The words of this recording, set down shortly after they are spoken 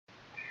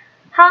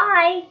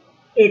Hi,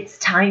 it's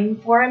time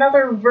for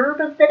another verb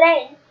of the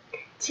day.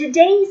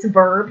 Today's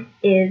verb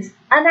is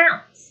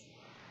announce.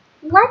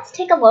 Let's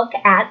take a look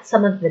at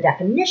some of the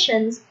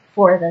definitions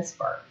for this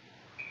verb.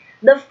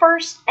 The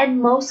first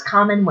and most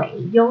common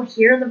way you'll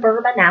hear the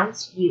verb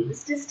announce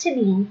used is to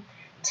mean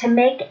to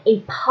make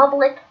a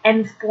public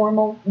and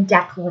formal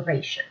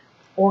declaration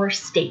or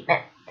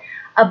statement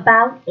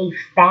about a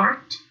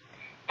fact,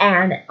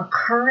 an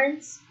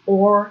occurrence,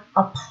 or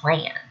a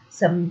plan,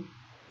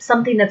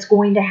 something that's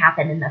going to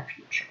happen in the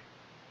future.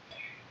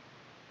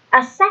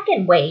 A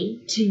second way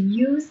to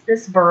use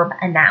this verb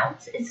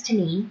announce is to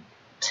mean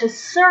to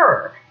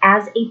serve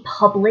as a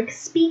public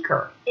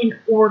speaker in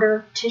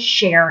order to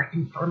share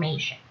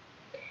information.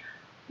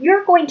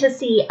 You're going to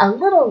see a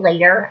little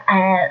later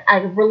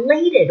a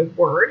related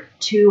word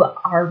to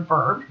our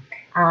verb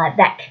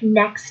that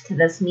connects to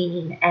this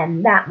meaning,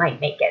 and that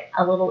might make it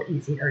a little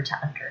easier to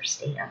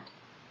understand.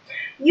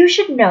 You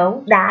should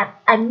know that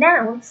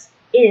announce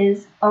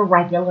is a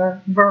regular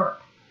verb.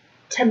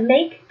 To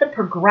make the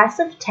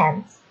progressive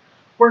tense,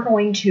 we're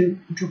going to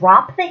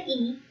drop the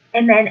E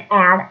and then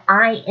add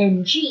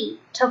ing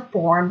to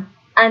form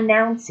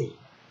announcing.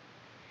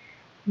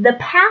 The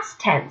past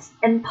tense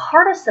and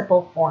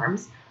participle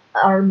forms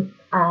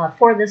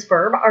for this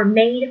verb are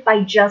made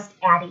by just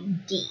adding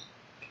D,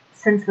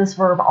 since this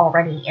verb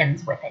already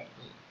ends with an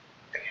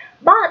E.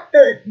 But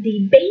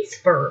the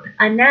base verb,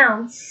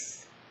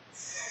 announce,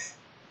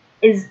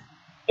 is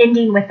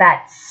ending with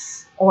that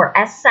S or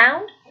S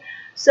sound.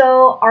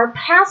 So our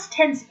past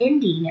tense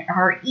ending,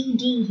 our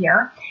ED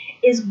here,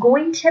 is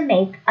going to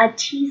make a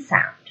T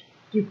sound.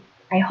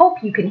 I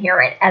hope you can hear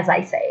it as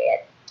I say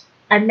it.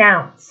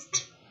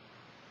 Announced,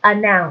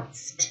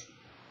 announced.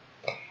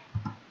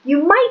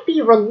 You might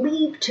be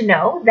relieved to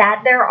know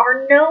that there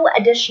are no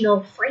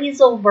additional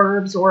phrasal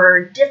verbs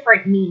or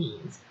different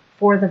meanings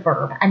for the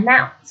verb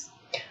announce.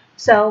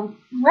 So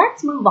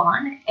let's move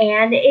on,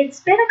 and it's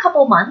been a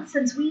couple months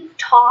since we've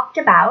talked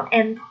about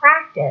and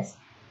practiced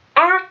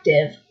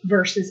active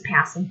versus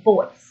passive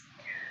voice.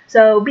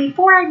 So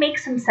before I make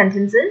some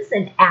sentences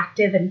in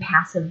active and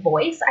passive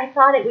voice, I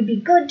thought it would be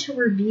good to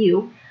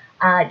review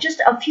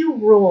just a few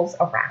rules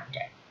around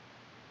it.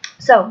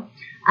 So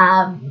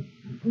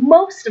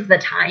most of the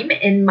time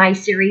in my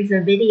series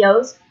of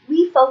videos,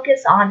 we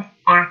focus on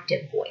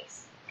active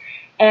voice.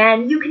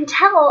 And you can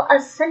tell a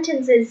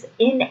sentence is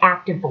in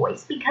active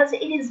voice because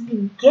it is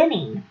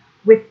beginning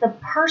with the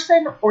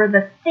person or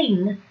the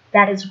thing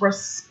that is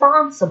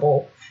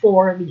responsible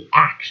for the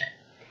action.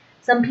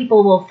 Some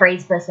people will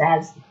phrase this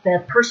as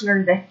the person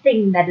or the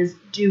thing that is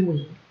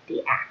doing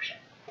the action.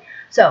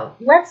 So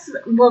let's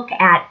look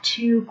at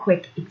two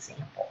quick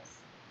examples.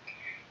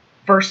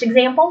 First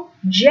example,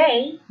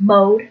 Jay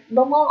mowed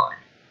the lawn.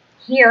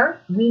 Here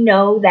we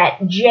know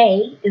that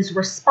Jay is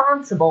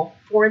responsible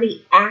for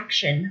the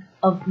action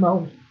of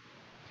mowing.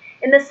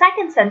 In the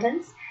second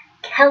sentence,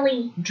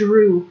 Kelly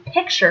drew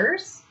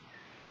pictures.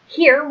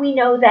 Here we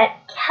know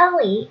that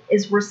Kelly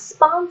is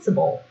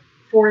responsible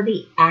for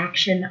the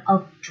action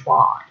of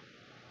drawing.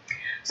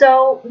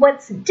 So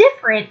what's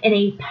different in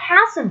a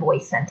passive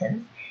voice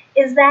sentence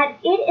is that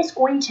it is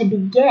going to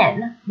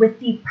begin with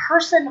the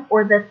person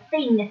or the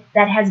thing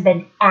that has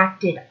been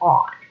acted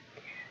on.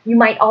 You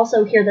might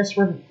also hear this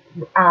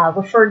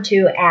referred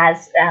to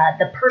as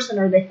the person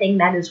or the thing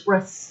that is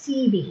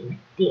receiving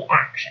the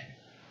action.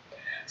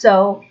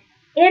 So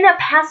in a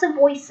passive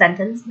voice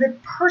sentence, the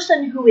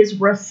person who is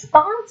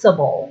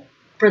responsible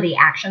for the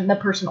action, the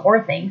person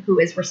or thing who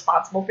is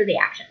responsible for the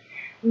action,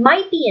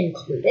 might be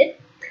included,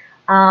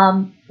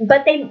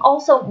 but they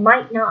also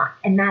might not,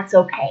 and that's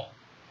okay.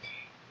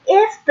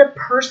 If the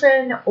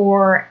person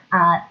or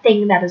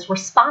thing that is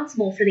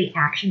responsible for the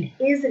action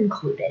is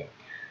included,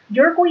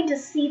 you're going to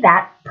see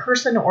that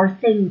person or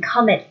thing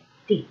come at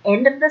the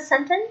end of the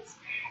sentence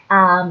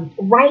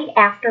right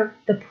after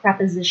the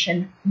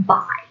preposition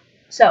by.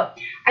 So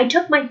I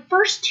took my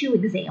first two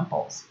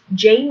examples,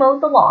 Jay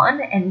mowed the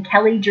lawn and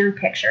Kelly drew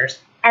pictures,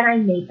 and I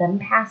made them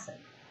passive.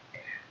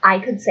 I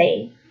could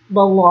say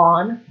the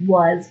lawn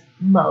was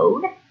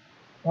mowed,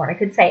 or I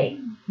could say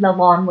the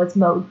lawn was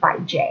mowed by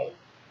Jay.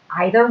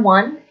 Either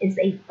one is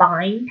a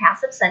fine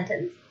passive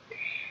sentence.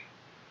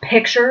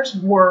 Pictures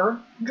were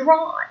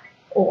drawn,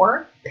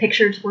 or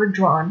pictures were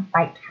drawn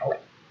by Kelly.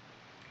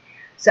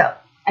 So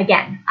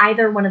again,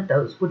 either one of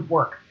those would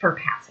work for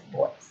passive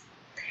voice.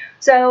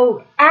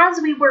 So as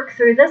we work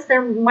through this,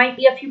 there might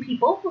be a few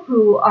people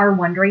who are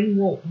wondering,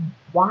 well,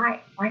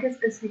 why does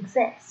this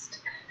exist?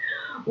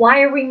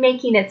 Why are we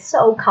making it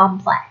so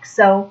complex?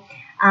 So,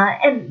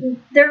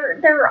 and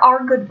there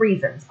are good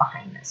reasons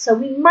behind this. So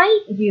we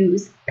might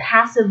use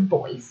passive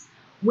voice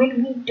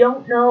when we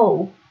don't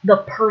know the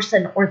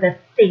person or the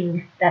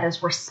thing that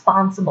is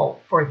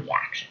responsible for the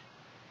action.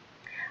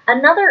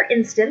 Another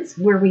instance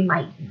where we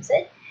might use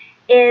it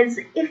is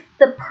if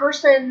the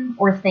person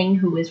or thing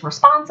who is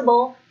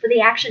responsible for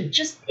the action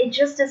it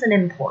just isn't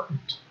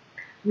important.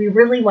 We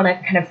really want to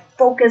kind of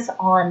focus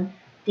on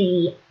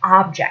the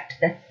object,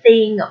 the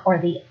thing or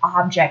the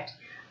object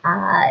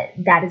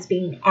that is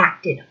being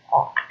acted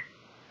on.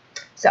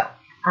 So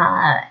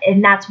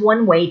And that's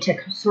one way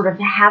to sort of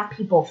have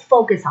people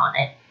focus on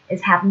it,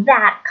 is have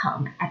that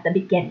come at the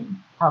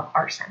beginning of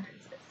our sentences.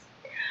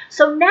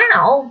 So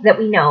now that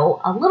we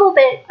know a little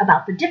bit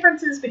about the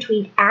differences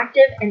between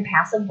active and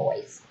passive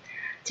voice,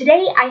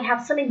 today I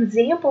have some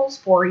examples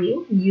for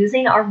you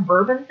using our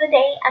verb of the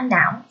day,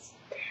 announce.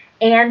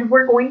 And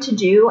we're going to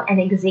do an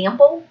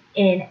example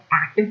in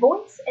active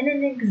voice and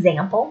an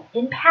example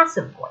in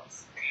passive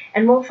voice.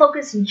 And we'll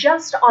focus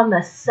just on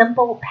the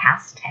simple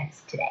past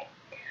tense today.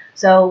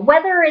 So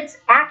whether it's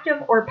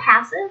active or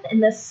passive, in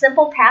the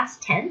simple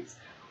past tense,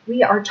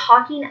 we are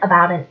talking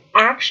about an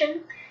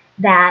action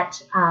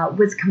that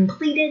was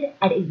completed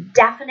at a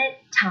definite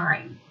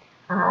time.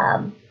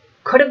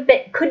 Could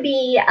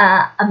be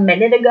a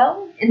minute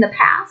ago in the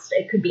past.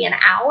 It could be an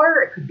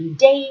hour. It could be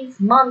days,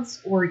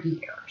 months, or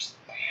years.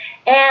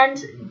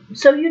 And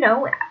so,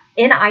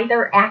 in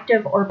either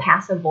active or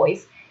passive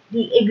voice,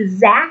 the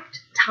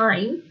exact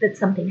time that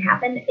something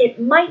happened,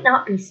 it might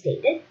not be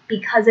stated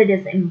because it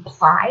is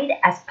implied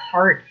as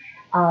part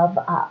of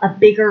a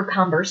bigger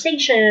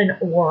conversation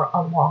or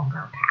a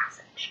longer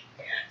passage.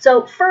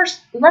 So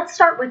first, let's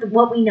start with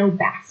what we know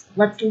best.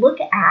 Let's look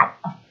at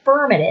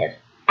affirmative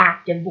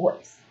active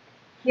voice.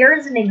 Here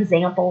is an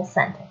example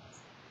sentence.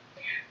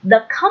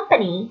 The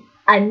company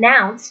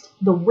announced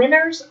the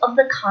winners of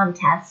the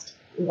contest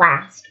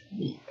last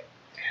week.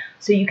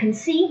 So you can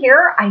see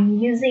here I'm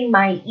using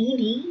my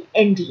ed,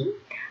 nd.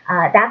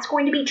 That's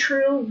going to be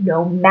true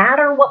no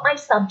matter what my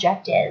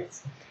subject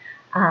is.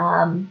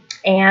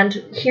 And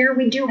here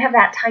we do have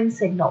that time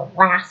signal,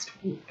 last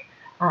week,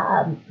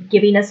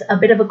 giving us a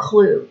bit of a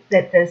clue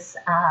that this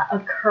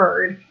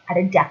occurred at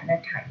a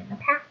definite time in the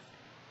past.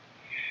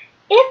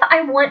 If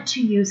I want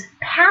to use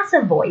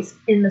passive voice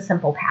in the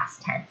simple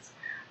past tense,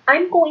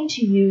 I'm going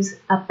to use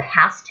a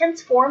past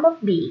tense form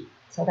of be,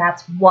 so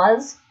that's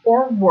was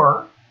or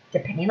were,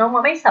 depending on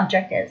what my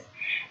subject is,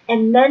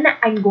 and then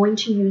I'm going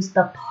to use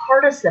the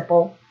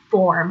participle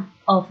form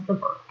of the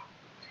verb.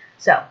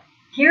 So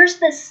here's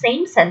the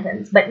same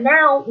sentence, but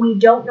now we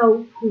don't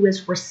know who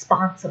is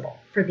responsible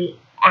for the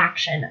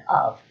action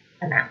of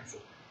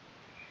announcing.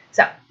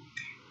 So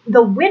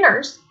the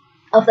winners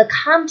of the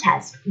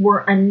contest were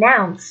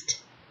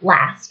announced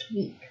last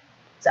week.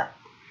 So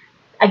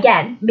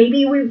again,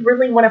 maybe we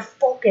really want to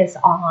focus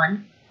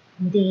on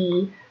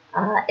the,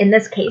 in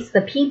this case,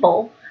 the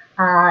people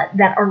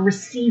that are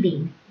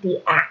receiving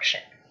the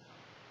action.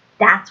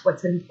 That's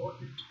what's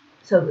important.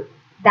 So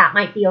that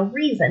might be a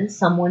reason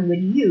someone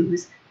would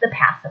use the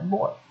passive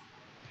voice.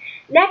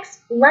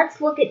 Next,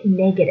 let's look at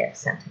negative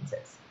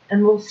sentences.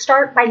 And we'll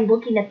start by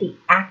looking at the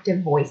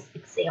active voice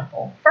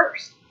example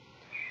first.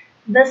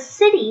 The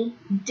city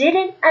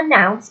didn't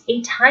announce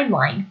a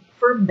timeline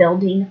for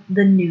building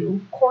the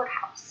new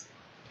courthouse.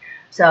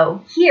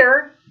 So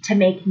here, to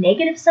make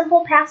negative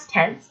simple past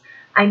tense,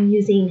 I'm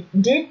using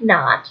did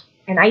not,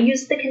 and I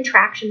use the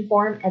contraction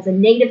form. As a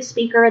native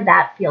speaker,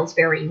 that feels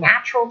very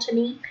natural to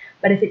me.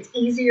 But if it's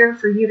easier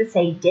for you to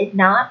say did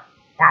not,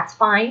 that's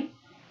fine.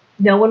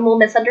 No one will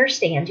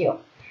misunderstand you.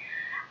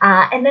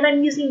 And then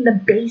I'm using the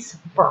base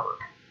verb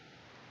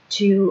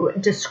to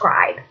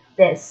describe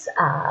this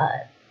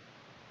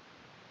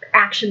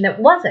action that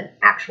wasn't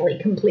actually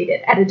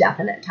completed at a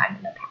definite time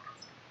in the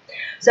past.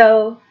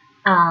 So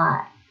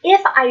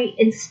if I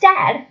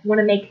instead want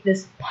to make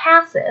this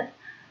passive,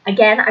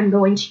 again, I'm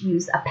going to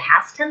use a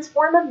past tense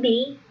form of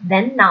be,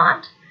 then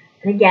not.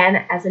 And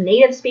again, as a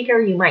native speaker,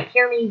 you might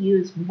hear me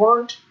use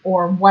weren't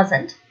or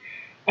wasn't.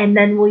 And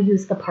then we'll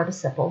use the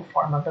participle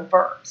form of the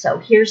verb. So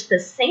here's the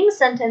same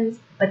sentence,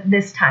 but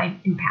this time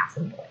in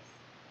passive voice.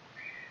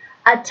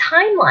 A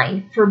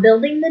timeline for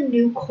building the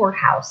new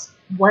courthouse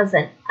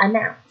wasn't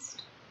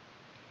announced.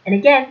 And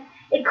again,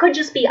 it could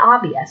just be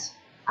obvious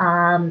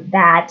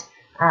that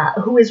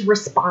who is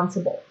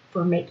responsible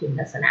for making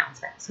this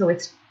announcement. So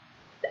it's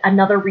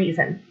another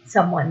reason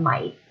someone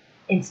might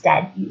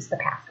instead use the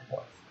passive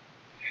voice.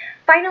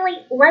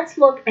 Finally, let's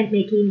look at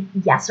making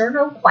yes or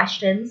no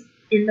questions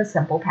in the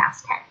simple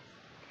past tense.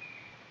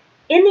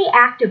 In the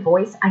active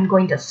voice, I'm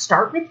going to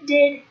start with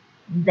did,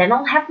 then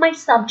I'll have my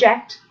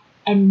subject,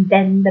 and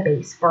then the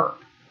base verb.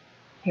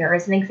 Here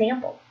is an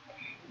example.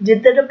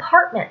 Did the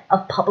Department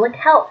of Public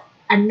Health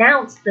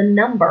announce the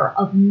number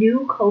of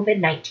new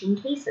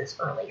COVID-19 cases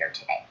earlier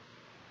today?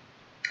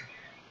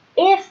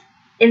 If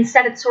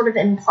instead it's sort of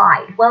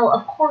implied, well,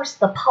 of course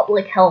the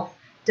public health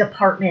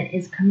department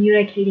is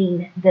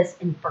communicating this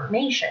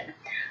information,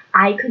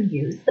 I could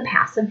use the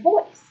passive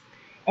voice.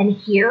 And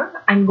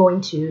here I'm going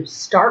to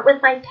start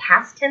with my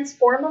past tense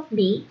form of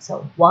be,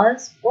 so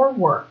was or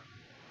were.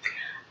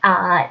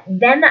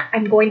 Then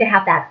I'm going to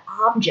have that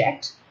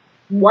object,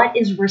 what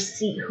is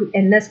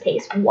in this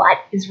case, what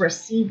is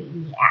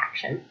receiving the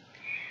action,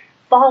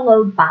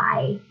 followed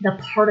by the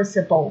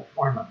participle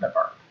form of the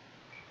verb.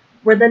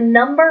 Were the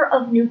number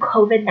of new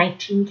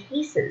COVID-19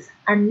 cases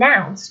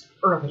announced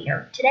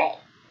earlier today?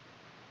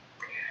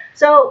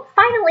 So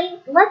finally,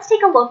 let's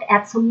take a look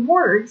at some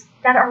words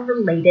that are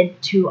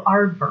related to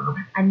our verb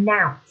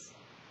announce.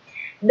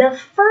 The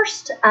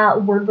first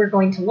word we're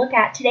going to look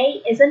at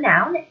today is a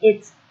noun.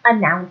 It's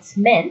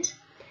announcement.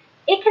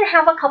 It can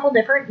have a couple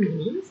different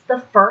meanings.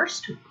 The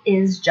first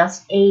is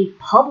just a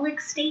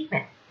public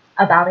statement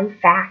about a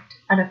fact,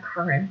 an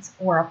occurrence,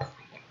 or a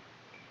plan.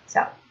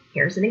 So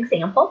here's an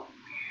example.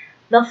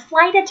 The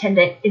flight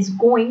attendant is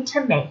going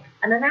to make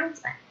an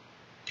announcement.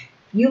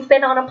 You've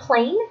been on a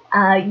plane.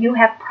 You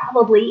have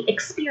probably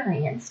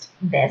experienced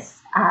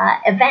this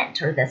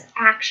event or this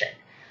action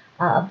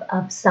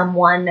of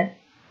someone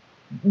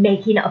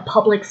making a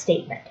public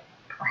statement,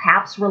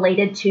 perhaps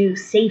related to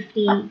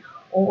safety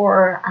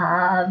or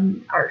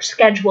our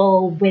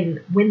schedule,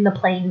 when the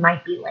plane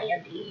might be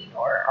landing,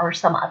 or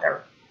some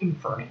other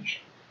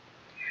information.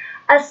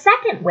 A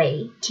second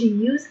way to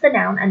use the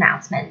noun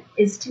announcement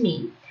is to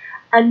mean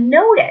a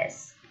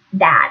notice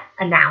that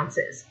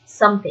announces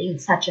something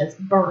such as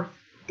birth,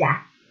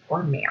 death,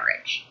 or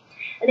marriage.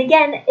 And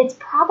again, it's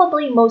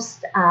probably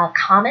most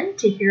common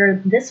to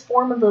hear this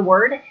form of the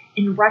word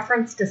in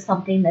reference to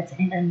something that's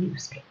in a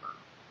newspaper.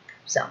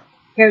 So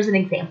here's an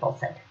example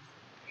sentence.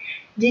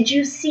 Did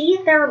you see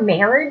their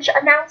marriage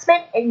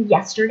announcement in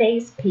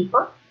yesterday's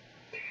paper?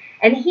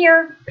 And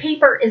here,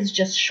 paper is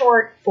just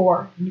short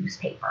for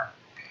newspaper.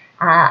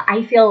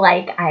 I feel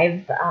like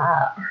I've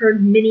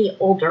heard many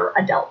older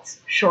adults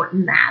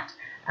shorten that.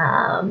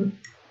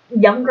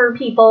 Younger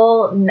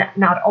people,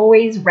 not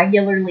always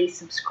regularly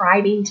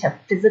subscribing to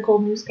physical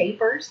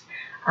newspapers,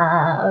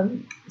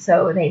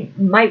 so they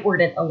might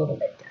word it a little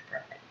bit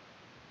differently.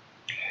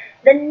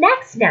 The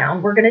next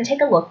noun we're going to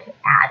take a look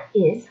at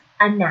is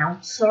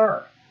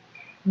announcer.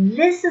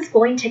 This is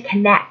going to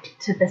connect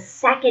to the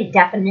second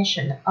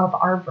definition of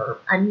our verb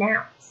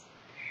announce.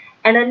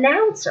 An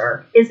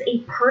announcer is a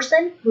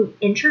person who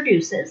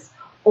introduces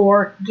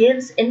or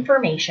gives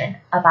information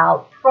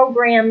about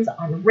programs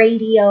on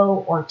radio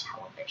or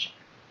television.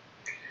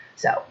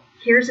 So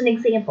here's an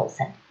example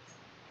sentence.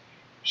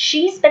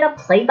 She's been a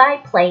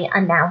play-by-play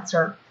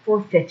announcer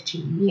for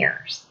 15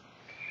 years.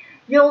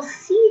 You'll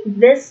see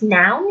this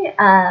noun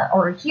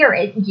or hear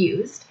it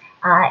used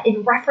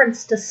in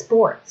reference to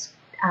sports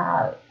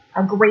a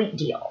great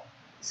deal.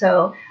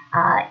 So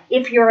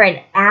if you're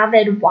an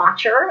avid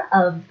watcher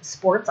of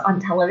sports on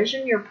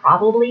television, you're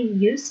probably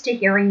used to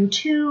hearing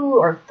 2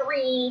 or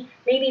 3,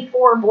 maybe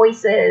 4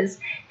 voices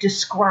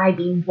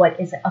describing what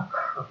is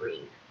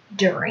occurring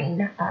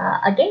during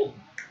a game.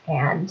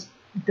 And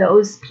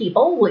those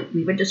people,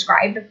 we would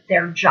describe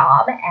their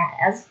job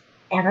as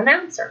an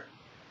announcer.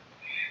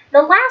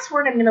 The last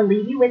word I'm going to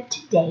leave you with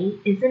today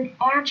is an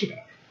adjective.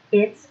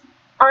 It's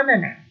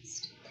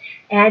unannounced.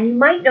 And you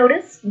might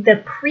notice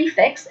the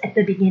prefix at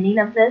the beginning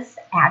of this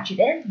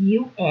adjective,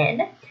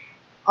 un.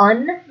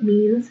 Un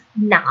means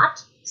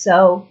not.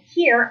 So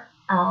here,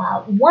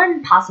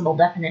 one possible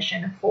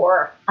definition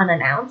for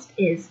unannounced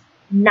is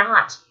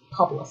not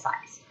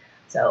publicized.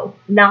 So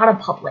not a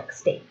public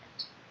statement.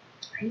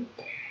 Right?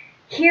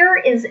 Here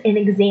is an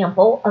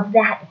example of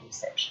that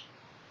usage.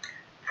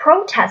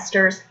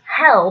 Protesters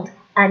held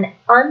an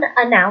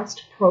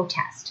unannounced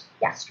protest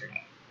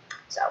yesterday.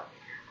 So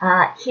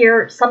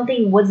here,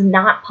 something was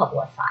not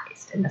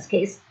publicized, in this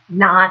case,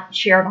 not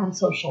shared on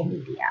social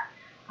media.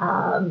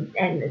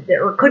 And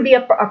there could be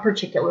a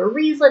particular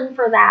reason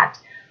for that,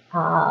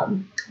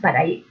 but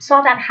I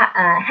saw that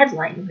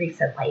headline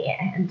recently,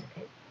 and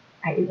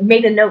I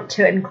made a note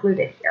to include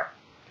it here.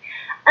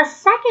 A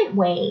second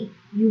way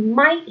you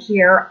might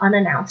hear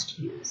unannounced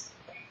used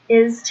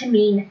is to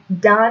mean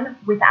done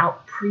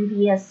without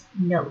previous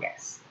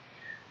notice,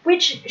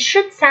 which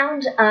should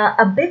sound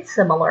a bit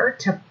similar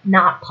to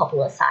not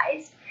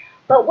publicized.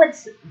 But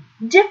what's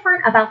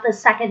different about the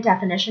second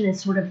definition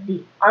is sort of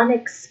the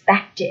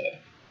unexpected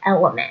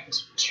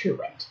element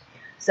to it.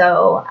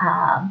 So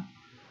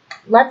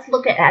let's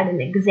look at an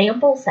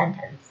example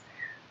sentence.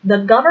 The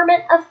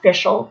government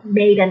official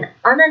made an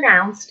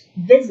unannounced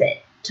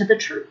visit to the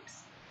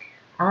troops.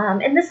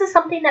 And this is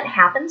something that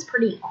happens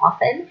pretty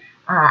often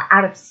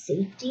out of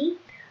safety.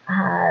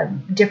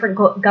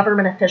 Different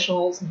government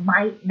officials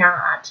might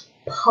not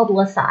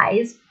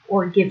publicize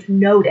or give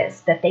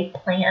notice that they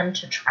plan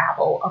to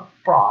travel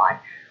abroad,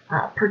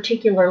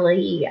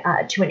 particularly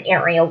to an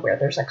area where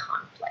there's a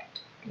conflict.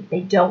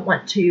 They don't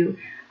want to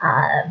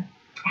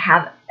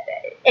have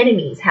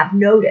enemies have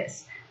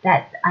notice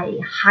that a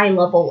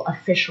high-level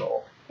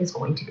official is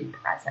going to be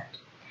present.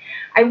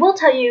 I will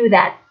tell you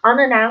that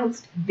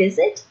unannounced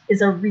visit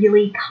is a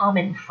really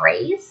common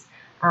phrase.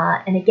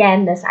 And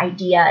again, this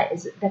idea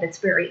is that it's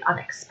very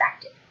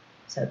unexpected.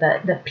 So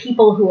the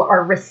people who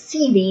are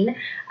receiving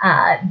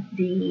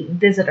the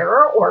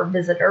visitor or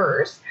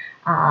visitors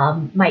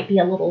might be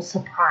a little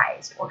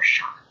surprised or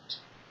shocked.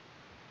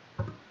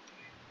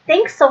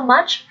 Thanks so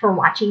much for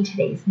watching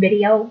today's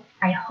video.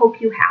 I hope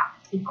you have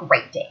a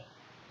great day.